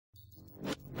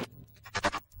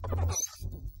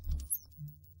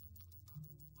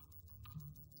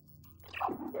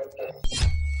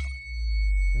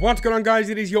What's going on, guys?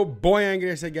 It is your boy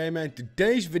Angrysagamer, and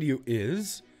today's video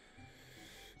is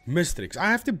Mystrix.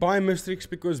 I have to buy Mystrix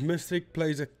because Mystrix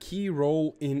plays a key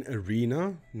role in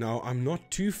Arena. Now, I'm not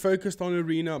too focused on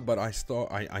Arena, but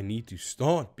I need to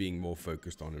start being more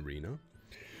focused on Arena.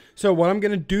 So what I'm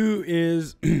going to do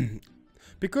is,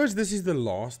 because this is the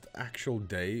last actual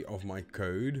day of my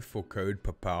code for code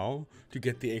Pa-Pow, to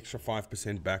get the extra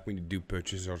 5% back when you do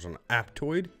purchases on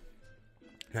Aptoide.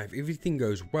 Now, if everything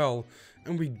goes well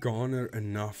and we garner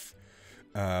enough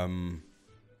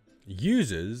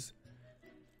users,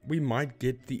 we might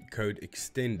get the code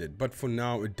extended. But for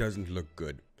now, it doesn't look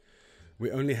good.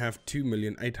 We only have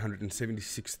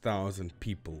 2,876,000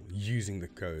 people using the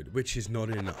code, which is not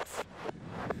enough.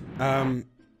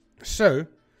 So,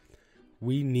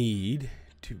 we need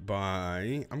to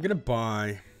buy... I'm going to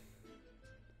buy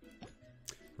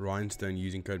Rhinestone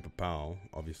using code Pa-Pow,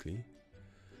 obviously.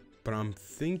 But I'm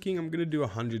thinking I'm going to do a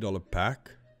 $100 pack,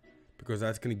 because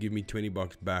that's going to give me 20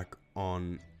 bucks back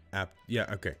on app.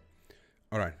 Yeah, okay.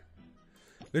 Alright.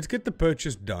 Let's get the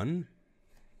purchase done.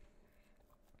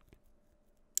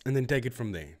 And then take it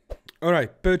from there.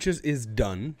 Alright, purchase is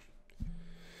done.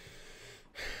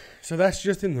 So that's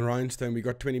just in the Rhinestone. We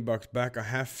got 20 bucks back. I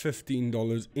have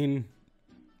 $15 in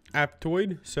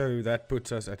Aptoide. So that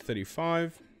puts us at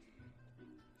 35.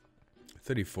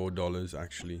 $34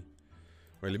 actually.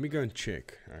 Wait, let me go and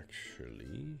check,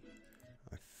 actually.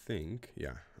 I think,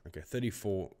 yeah, okay,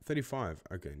 34, 35,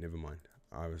 okay, never mind.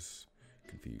 I was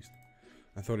confused.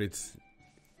 I thought it's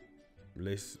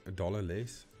less, $1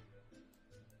 less.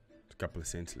 A couple of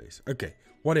cents less. Okay,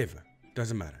 whatever,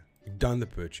 doesn't matter. Done the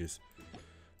purchase.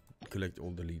 Collect all,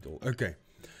 delete all. Okay,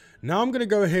 now I'm going to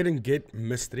go ahead and get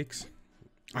Mystrix.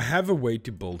 I have a way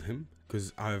to build him,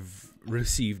 because I've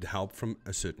received help from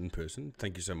a certain person.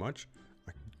 Thank you so much.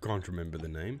 Can't remember the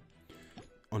name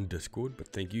on Discord,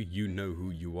 but thank you. You know who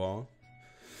you are.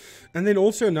 And then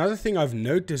also another thing I've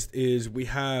noticed is we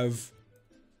have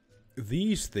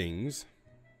these things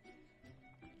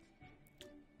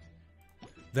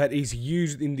that is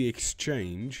used in the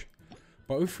exchange.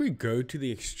 But if we go to the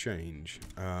exchange,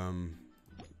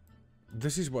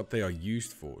 this is what they are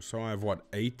used for. So I have what,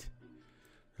 8?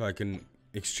 So I can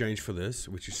exchange for this,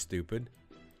 which is stupid.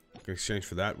 I can exchange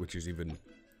for that, which is even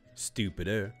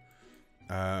stupider.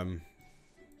 Down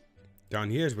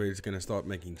here is where it's going to start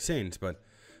making sense, but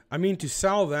I mean, to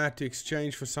sell that to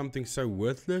exchange for something so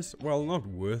worthless, well, not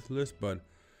worthless, but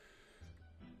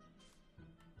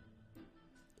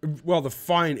well, the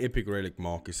fine epic relic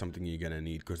mark is something you're going to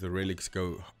need, because the relics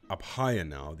go up higher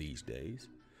now these days.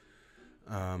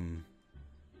 But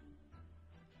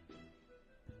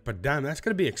damn, that's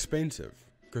going to be expensive,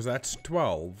 because that's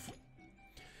 12.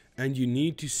 And you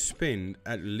need to spend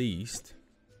at least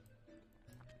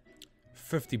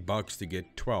 50 bucks to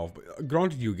get 12.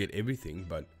 Granted, you'll get everything,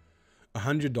 but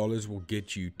 $100 will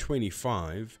get you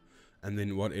 25. And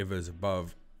then whatever is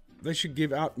above, they should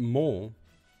give out more.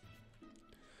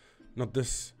 Not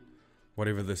this,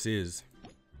 whatever this is.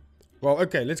 Well,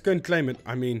 okay, let's go and claim it.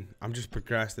 I mean, I'm just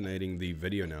procrastinating the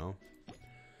video now.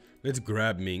 Let's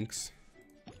grab Minx.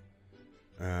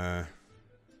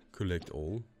 Collect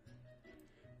all.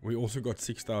 We also got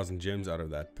 6,000 gems out of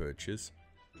that purchase.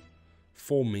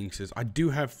 4 minxes. I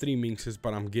do have 3 minxes,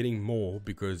 but I'm getting more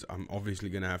because I'm obviously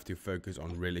going to have to focus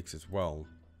on relics as well.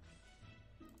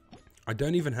 I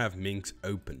don't even have Minx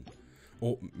open.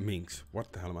 Or Minx.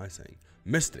 What the hell am I saying?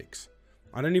 Mystrix.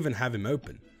 I don't even have him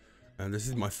open. And this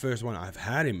is my first one. I've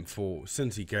had him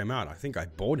since he came out. I think I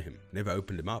bought him. Never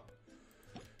opened him up.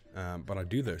 But I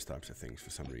do those types of things for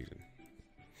some reason.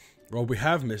 Well, we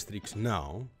have Mystrix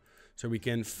now. So we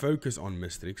can focus on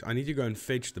Mystrix. I need to go and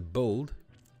fetch the build.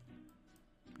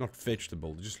 Not fetch the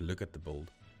build, just look at the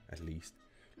build, at least.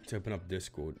 Let's open up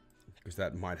Discord, because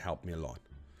that might help me a lot.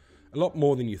 A lot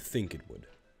more than you think it would.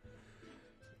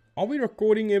 Are we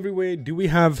recording everywhere? Do we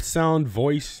have sound,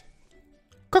 voice?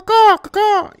 Caw-caw,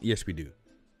 caw-caw. Yes, we do.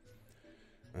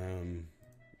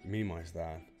 Minimize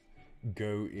that.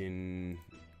 Go in...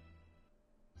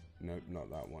 Nope,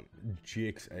 not that one.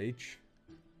 GXH.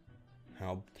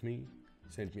 Helped me,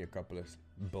 sent me a couple of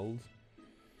builds.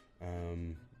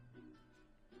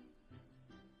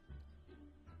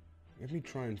 Let me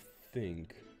try and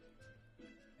think.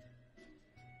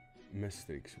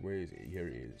 Mystrix, where is he? Here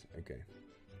he is. Okay.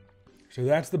 So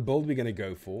that's the build we're going to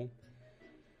go for.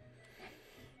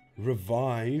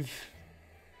 Revive,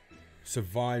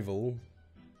 Survival,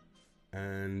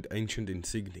 and Ancient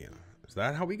Insignia. Is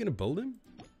that how we're going to build him?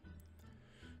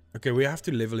 Okay, we have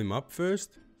to level him up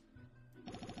first.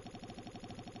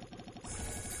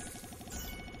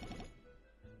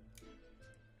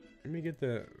 Let me get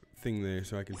the thing there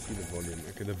so I can see the volume.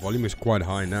 Okay, the volume is quite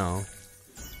high now.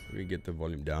 Let me get the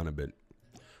volume down a bit.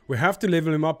 We have to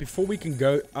level him up before we can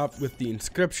go up with the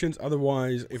inscriptions.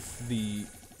 Otherwise, if the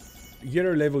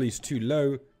hero level is too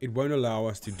low, it won't allow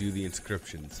us to do the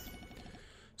inscriptions.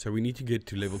 So we need to get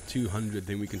to level 200,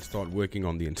 then we can start working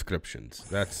on the inscriptions.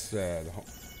 That's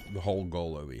the whole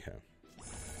goal over here.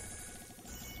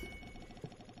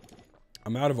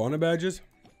 I'm out of honor badges.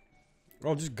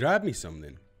 Well, just grab me some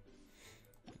then.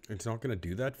 It's not going to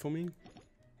do that for me.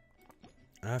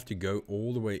 I have to go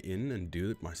all the way in and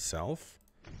do it myself.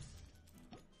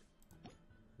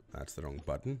 That's the wrong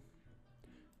button.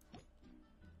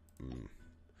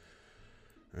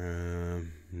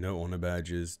 No honor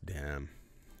badges. Damn.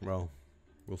 Well,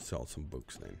 we'll sell some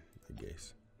books then, I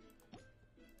guess.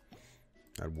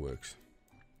 That works.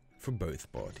 For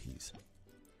both parties.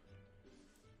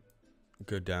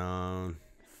 Go down.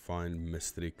 Find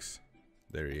Mystrix.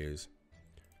 There he is.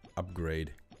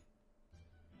 Upgrade.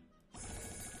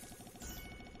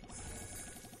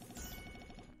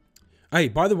 Hey,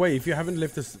 by the way, if you haven't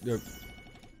left us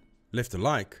left a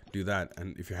like, do that.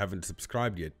 And if you haven't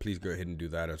subscribed yet, please go ahead and do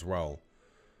that as well.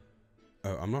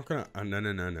 Oh, I'm not gonna.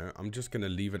 No. I'm just gonna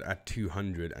leave it at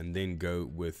 200 and then go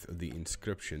with the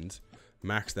inscriptions.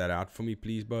 Max that out for me,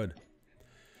 please, bud.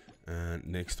 And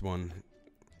next one.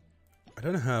 I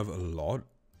don't have a lot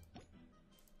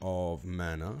of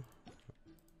mana,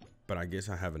 but I guess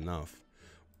I have enough.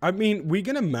 I mean, we're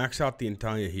gonna max out the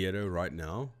entire hero right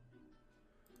now.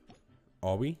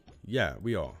 Are we? Yeah,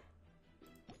 we are.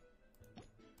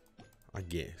 I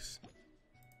guess.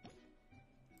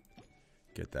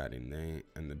 Get that in there.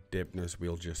 And the depthness,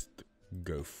 we'll just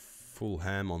go full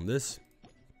ham on this.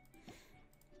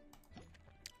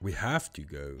 We have to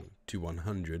go to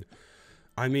 100.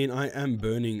 I mean, I am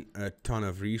burning a ton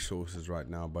of resources right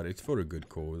now, but it's for a good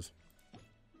cause.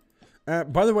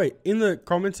 By the way, in the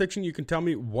comment section, you can tell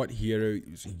me what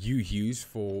heroes you use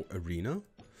for Arena.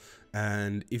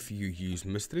 And if you use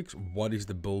Mystrix, what is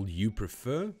the build you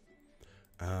prefer?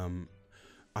 I'm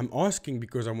asking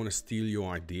because I want to steal your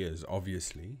ideas,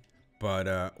 obviously. But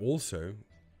also,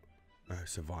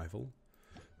 survival.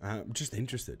 I'm just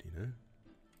interested, you know,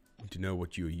 to know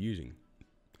what you're using.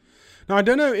 Now, I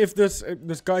don't know if this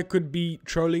guy could be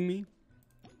trolling me,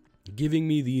 giving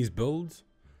me these builds.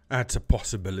 That's a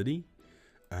possibility.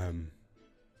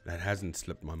 That hasn't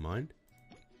slipped my mind.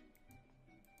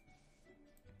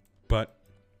 But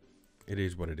it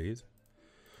is what it is.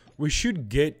 We should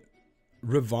get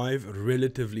revive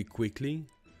relatively quickly.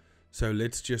 So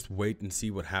let's just wait and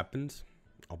see what happens.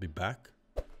 I'll be back.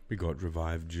 We got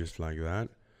revive just like that.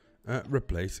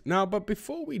 Replace. Now, but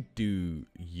before we do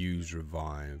use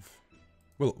revive,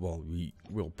 well, we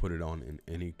will put it on in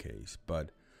any case. But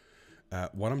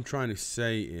what I'm trying to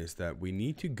say is that we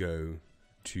need to go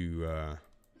to...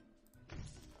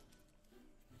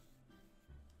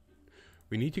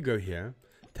 we need to go here,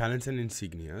 talents and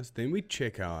insignias. Then we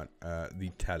check out the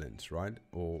talents, right?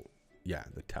 Or, yeah,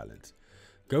 the talents.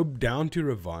 Go down to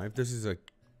revive. This is a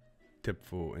tip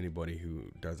for anybody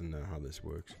who doesn't know how this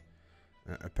works.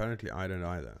 Apparently, I don't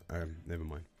either. Never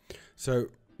mind. So,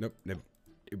 nope, never.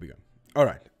 Here we go. All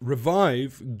right.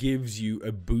 Revive gives you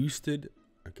a boosted...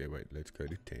 Okay, wait. Let's go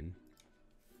to 10.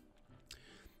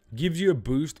 Gives you a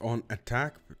boost on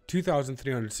attack,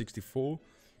 2,364.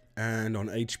 And on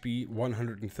HP,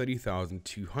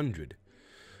 130,200.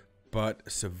 But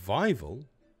survival,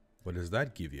 what does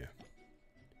that give you?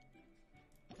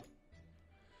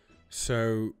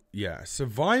 So, yeah,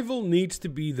 survival needs to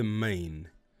be the main.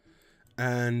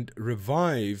 And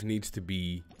revive needs to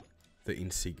be the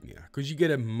insignia. Because you get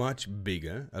a much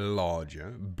bigger, a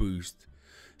larger boost.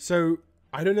 So,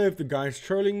 I don't know if the guy's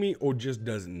trolling me or just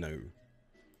doesn't know.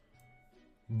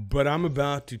 But I'm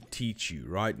about to teach you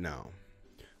right now.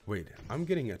 Wait, I'm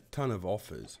getting a ton of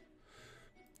offers.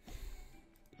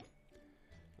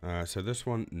 So this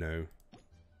one, no.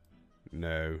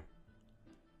 No.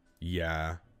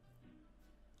 Yeah.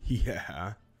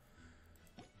 Yeah.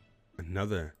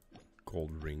 Another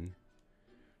gold ring.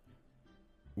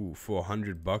 Ooh, for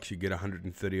 $100 you get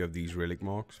 130 of these relic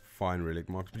marks. Fine relic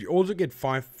marks. But you also get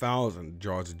 5,000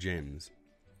 jars of gems.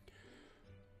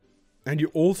 And you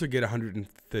also get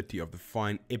 130 of the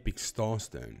fine epic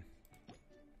starstone.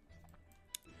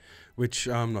 Which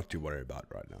I'm not too worried about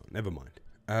right now. Never mind.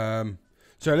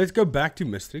 So let's go back to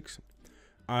Mystrix.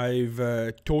 I've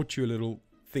taught you a little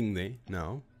thing there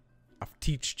now. I've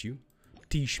teached you.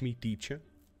 Teach me, teacher,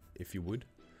 if you would.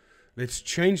 Let's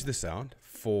change this out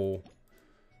for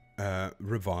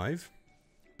revive.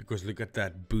 Because look at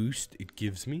that boost it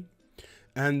gives me.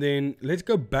 And then let's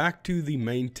go back to the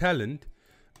main talent.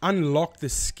 Unlock the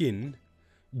skin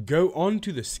go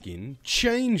onto the skin,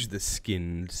 change the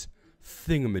skin's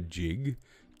thingamajig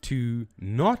to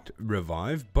not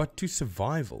revive, but to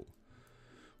survival.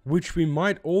 Which we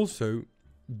might also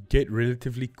get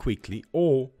relatively quickly,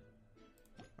 or,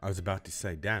 I was about to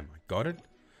say, damn, I got it.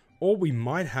 Or we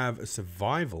might have a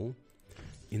survival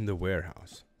in the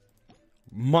warehouse.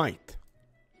 Might.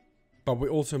 But we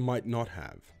also might not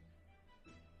have.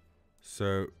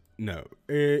 So, no,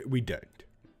 we don't.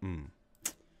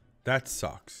 That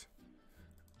sucks.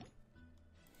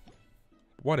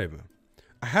 Whatever.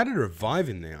 I had a revive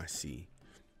in there, I see.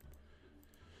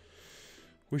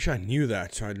 Wish I knew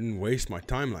that so I didn't waste my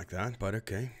time like that, but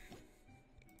okay.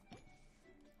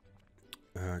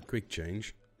 Quick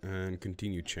change and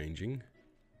continue changing.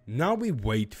 Now we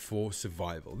wait for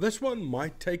survival. This one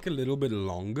might take a little bit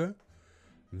longer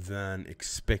than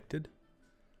expected.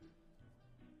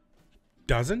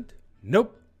 Doesn't?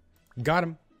 Nope. Got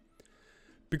him.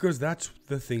 Because that's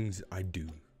the things I do.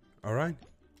 Alright?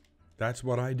 That's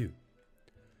what I do.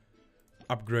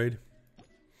 Upgrade.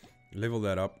 Level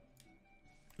that up.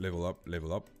 Level up,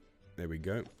 level up. There we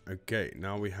go. Okay,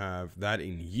 now we have that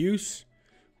in use.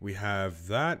 We have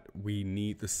that. We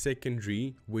need the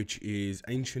secondary, which is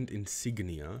Ancient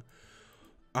Insignia.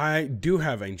 I do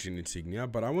have Ancient Insignia,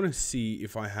 but I want to see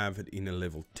if I have it in a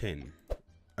level 10.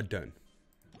 I don't.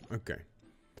 Okay.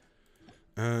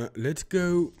 Let's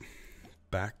go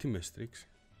back to Mystrix.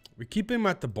 We keep him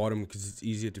at the bottom because it's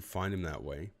easier to find him that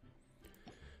way.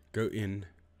 Go in.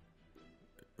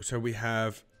 So we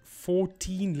have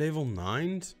 14 level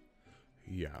 9s.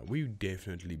 Yeah, we would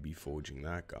definitely be forging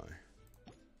that guy.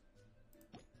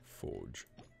 Forge.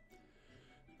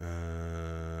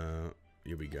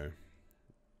 Here we go.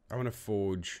 I want to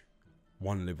forge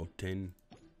one level 10.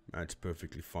 That's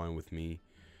perfectly fine with me.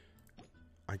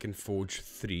 I can forge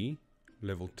 3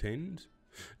 level 10s.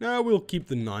 No, we'll keep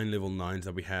the 9 level 9s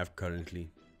that we have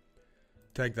currently.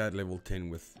 Take that level 10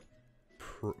 with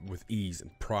ease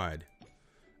and pride.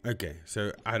 Okay,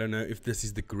 so I don't know if this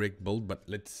is the correct build, but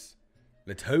let's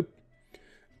hope.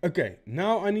 Okay,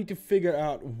 now I need to figure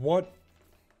out what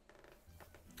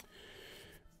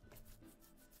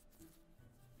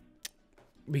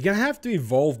we're gonna have to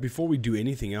evolve before we do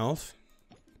anything else.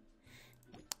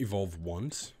 Evolve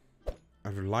once. I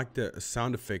like the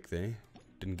sound effect there.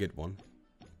 Didn't get one.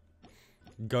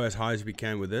 Go as high as we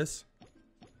can with this.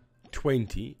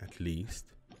 20 at least.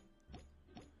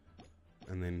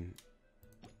 And then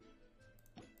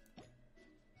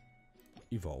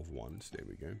evolve once. There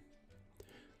we go.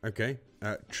 Okay.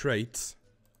 Traits.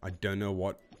 I don't know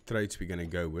what traits we're going to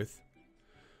go with.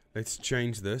 Let's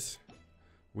change this.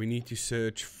 We need to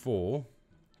search for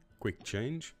quick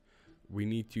change. We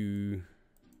need to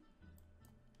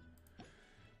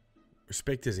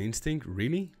Spectre's Instinct.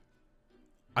 Really?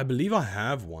 I believe I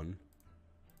have one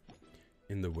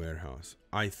in the warehouse.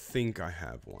 I think I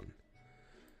have one.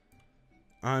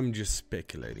 I'm just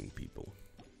speculating, people.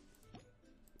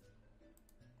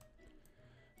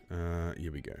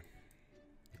 Here we go.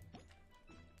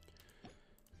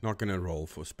 Not gonna roll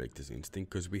for Spectre's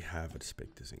Instinct because we have a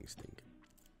Spectre's Instinct.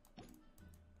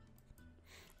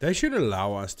 They should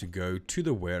allow us to go to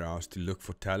the warehouse to look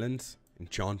for talents,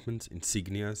 enchantments,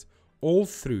 insignias, all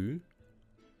through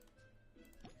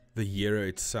the hero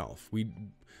itself.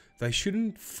 They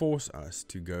shouldn't force us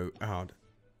to go out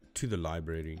to the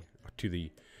library or to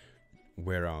the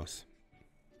warehouse.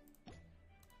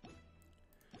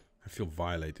 I feel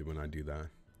violated when I do that.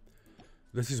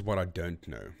 This is what I don't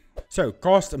know. So,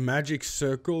 cast a magic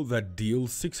circle that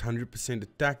deals 600%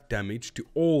 attack damage to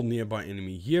all nearby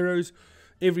enemy heroes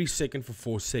every second for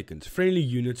 4 seconds. Friendly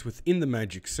units within the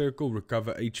magic circle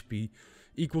recover HP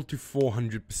equal to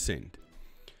 400%.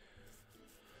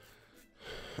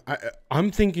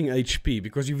 I'm thinking HP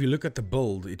because if you look at the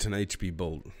build, it's an HP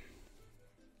build.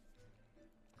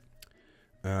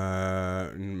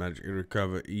 Magic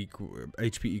recover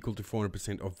HP equal to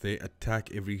 400% of their attack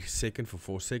every second for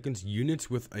 4 seconds. Units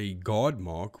with a guard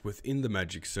mark within the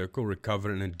magic circle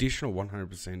recover an additional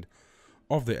 100%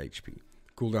 of their HP.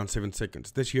 Cooldown 7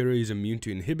 seconds. This hero is immune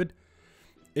to inhibit.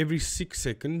 Every 6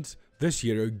 seconds, this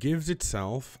hero gives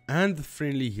itself and the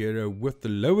friendly hero with the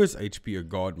lowest HP a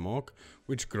guard mark,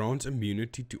 which grants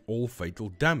immunity to all fatal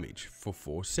damage for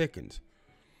 4 seconds.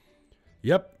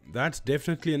 Yep, that's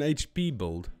definitely an HP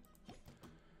build.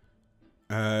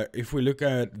 If we look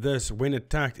at this, when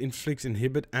attacked, inflicts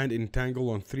inhibit and entangle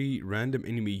on 3 random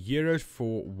enemy heroes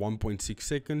for 1.6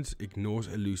 seconds, ignores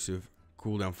elusive,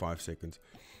 cooldown 5 seconds.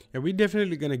 Yeah, we're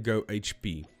definitely going to go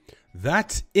HP.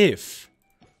 That's if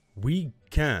we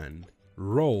can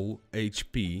roll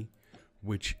HP,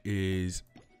 which is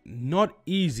not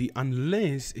easy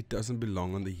unless it doesn't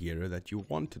belong on the hero that you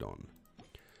want it on.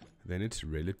 Then it's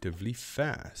relatively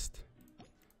fast.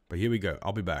 But here we go.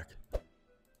 I'll be back.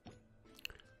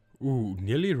 Ooh,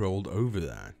 nearly rolled over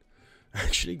that.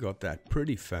 Actually got that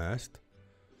pretty fast.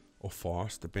 Or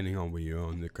fast, depending on where you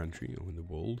are in the country or in the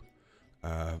world.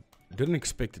 Didn't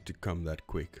expect it to come that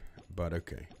quick, but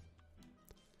okay.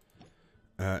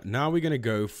 Now we're going to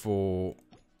go for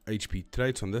HP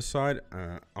traits on this side.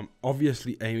 I'm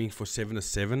obviously aiming for 7 to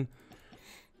 7.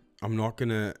 I'm not going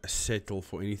to settle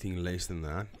for anything less than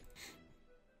that.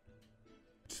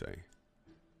 Let's say.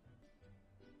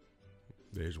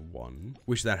 There's 1.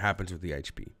 Wish that happens with the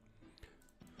HP.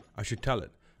 I should tell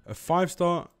it. A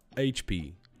 5-star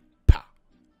HP. Pa.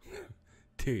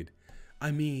 Dude.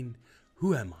 I mean,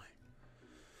 who am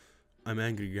I? I'm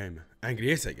Angrysagamer.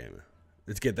 Angrysagamer.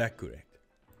 Let's get that correct.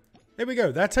 There we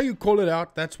go. That's how you call it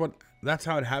out. That's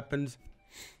how it happens.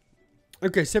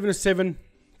 Okay, 7 to 7.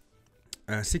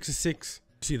 6 to 6.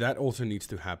 See, that also needs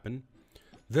to happen.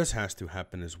 This has to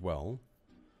happen as well.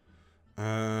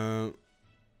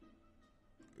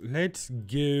 Let's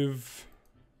give...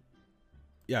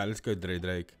 Yeah, let's go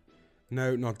Drake.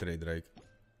 No, not Drake.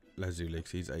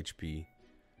 Lazulix, he's HP.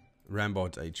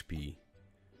 Rambard's HP.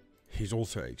 He's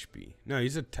also HP. No,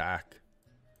 he's attack.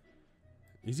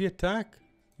 Is he attack?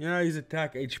 Yeah, he's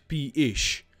attack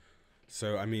HP-ish.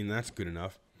 So, I mean, that's good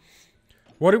enough.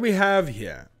 What do we have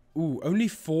here? Ooh, only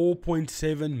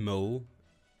 4.7 mil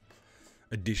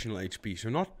additional HP. So,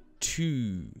 not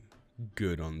too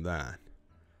good on that.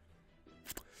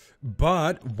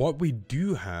 But what we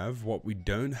do have, what we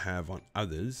don't have on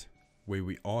others, where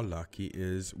we are lucky,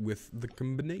 is with the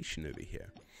combination over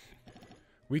here.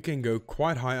 We can go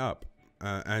quite high up,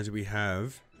 as we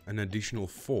have an additional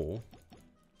 4.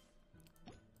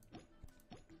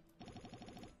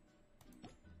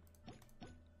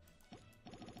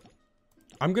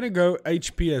 I'm going to go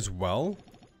HP as well.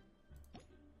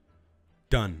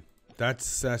 Done.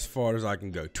 That's as far as I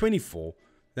can go. 24.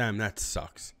 Damn, that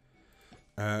sucks.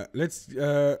 Let's,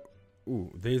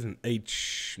 ooh, there's an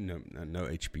H, no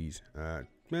HPs.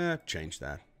 Change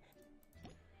that.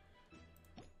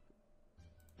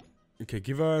 Okay,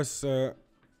 give us, I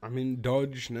mean,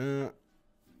 dodge, nah.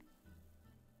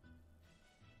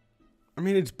 I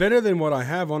mean, it's better than what I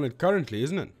have on it currently,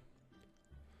 isn't it?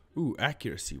 Ooh,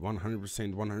 accuracy,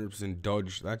 100%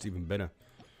 dodge, that's even better.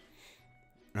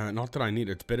 Not that I need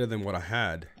it, it's better than what I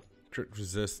had. Crit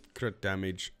resist, crit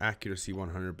damage, accuracy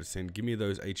 100%. Give me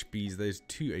those HPs. There's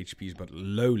 2 HPs, but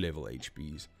low level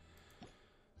HPs.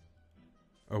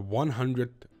 A 100%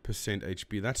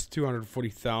 HP. That's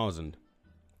 240,000.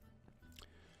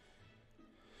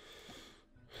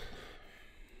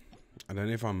 I don't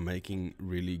know if I'm making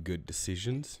really good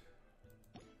decisions.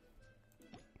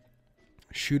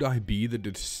 Should I be the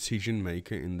decision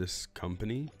maker in this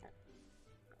company?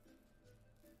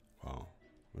 Wow,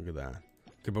 look at that.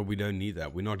 Okay, but we don't need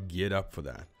that. We're not geared up for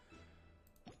that.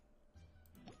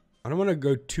 I don't want to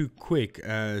go too quick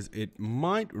as it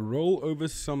might roll over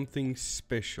something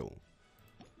special.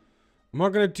 I'm not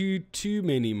going to do too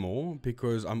many more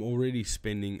because I'm already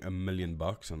spending $1 million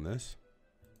on this.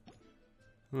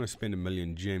 I'm going to spend 1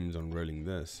 million gems on rolling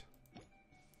this.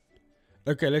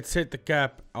 Okay, let's set the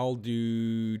cap. I'll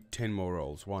do 10 more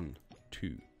rolls. 1,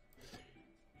 2,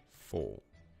 4,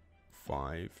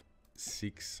 5,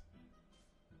 6,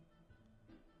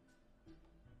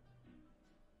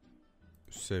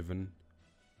 7,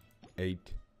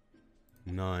 8,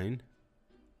 9,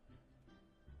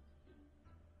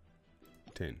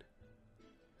 10,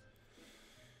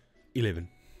 11,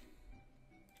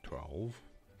 12,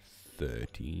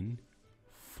 13,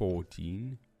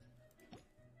 14.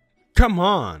 Come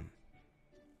on!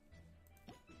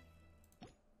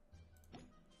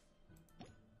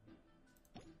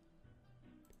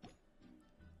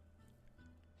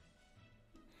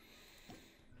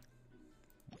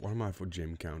 What am I for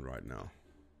gem count right now?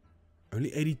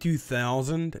 Only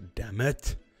 82,000? Damn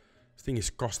it. This thing is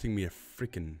costing me a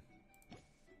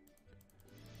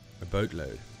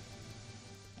boatload.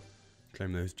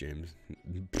 Claim those gems.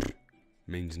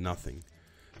 Means nothing.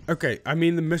 Okay, I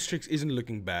mean the Mystrix isn't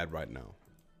looking bad right now.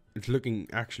 It's looking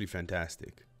actually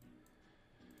fantastic.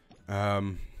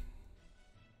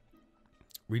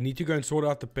 We need to go and sort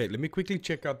out the pet. Let me quickly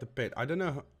check out the pet. I don't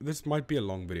know. This might be a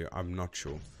long video. I'm not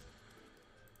sure.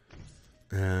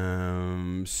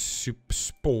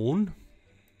 Spawn.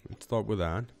 Let's start with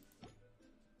that.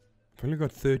 I've only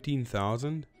got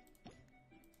 13,000.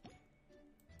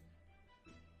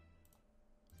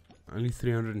 Only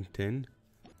 310.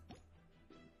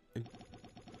 It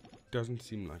doesn't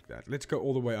seem like that. Let's go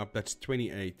all the way up. That's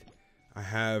 28. I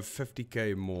have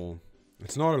 50k more.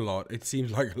 It's not a lot. It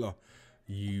seems like a lot.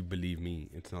 You believe me,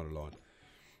 it's not a lot.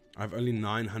 I have only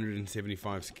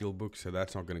 975 skill books, so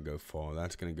that's not going to go far.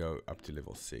 That's going to go up to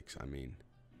level 6. I mean,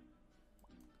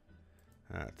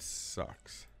 that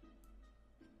sucks.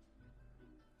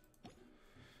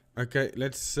 Okay,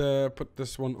 let's put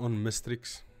this one on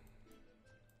Mystrix.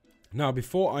 Now,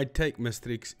 before I take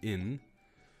Mystrix in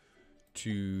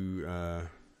to,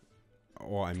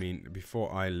 or I mean,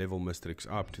 before I level Mystrix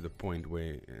up to the point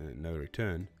where no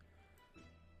return.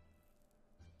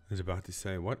 I was about to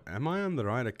say, what? Am I on the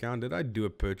right account? Did I do a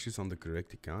purchase on the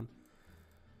correct account?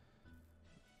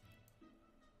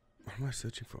 What am I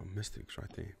searching for? Mystrix right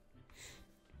there.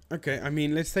 Okay, I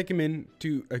mean, let's take him in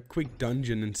to a quick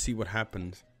dungeon and see what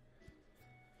happens.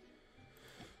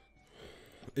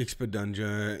 Expert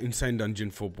dungeon, insane dungeon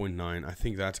 4.9. I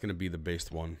think that's going to be the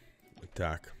best one.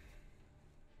 Attack.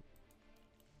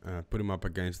 Put him up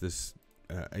against this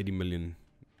 80 million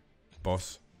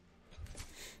boss.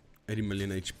 80 million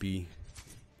HP.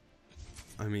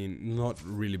 I mean, not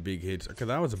really big hits. Okay,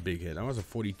 that was a big hit. That was a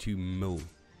 42 mil.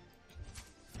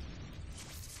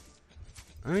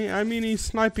 I mean, he's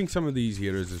sniping some of these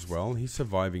heroes as well. He's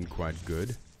surviving quite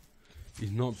good.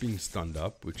 He's not being stunned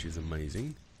up, which is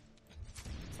amazing.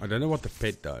 I don't know what the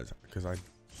pet does, because I'm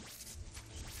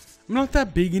not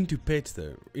that big into pets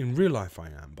though. In real life I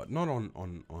am, but not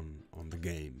on the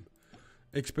game.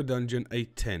 Expert dungeon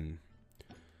 810.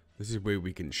 This is where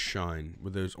we can shine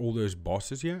with all those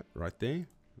bosses here, right there.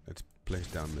 Let's place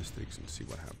down Mystrix and see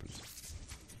what happens.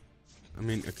 I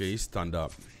mean, okay, he's stunned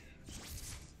up.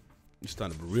 He's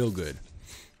stunned up real good.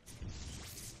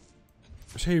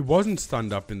 So he wasn't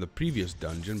stunned up in the previous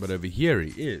dungeon, but over here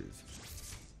he is.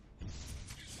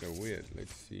 So weird.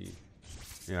 Let's see.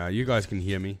 Yeah, you guys can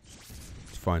hear me.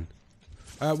 It's fine.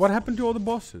 What happened to all the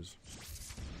bosses?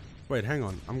 Wait, hang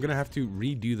on. I'm gonna have to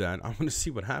redo that. I want to see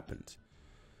what happens.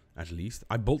 At least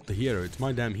I built the hero. It's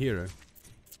my damn hero.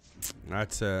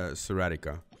 That's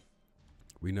Seratica.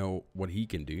 We know what he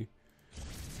can do.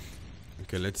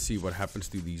 Okay, let's see what happens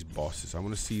to these bosses. I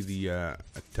want to see the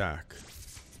attack.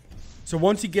 So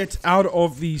once he gets out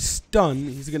of the stun,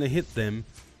 he's gonna hit them.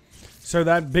 So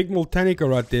that big Multanica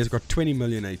right there has got 20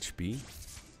 million HP.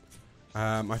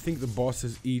 I think the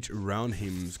bosses each around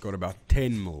him's got about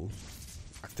 10 mil.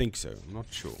 I think so. I'm not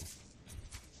sure.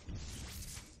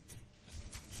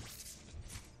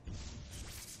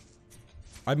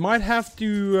 I might have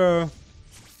to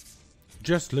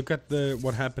just look at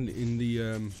what happened in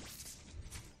the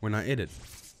when I edit.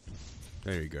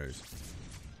 There he goes.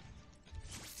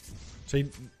 So he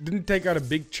didn't take out a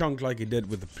big chunk like he did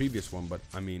with the previous one, but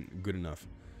I mean, good enough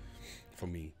for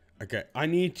me. Okay, I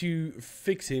need to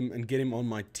fix him and get him on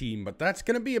my team, but that's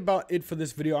gonna be about it for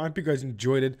this video. I hope you guys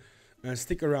enjoyed it.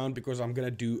 Stick around because I'm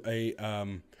gonna do a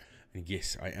and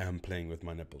yes, I am playing with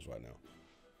my nipples right now.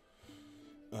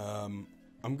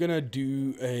 I'm gonna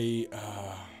do a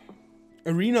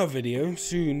arena video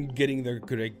soon, getting the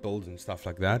correct builds and stuff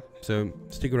like that. So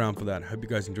stick around for that. Hope you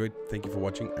guys enjoyed. Thank you for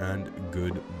watching and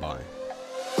goodbye.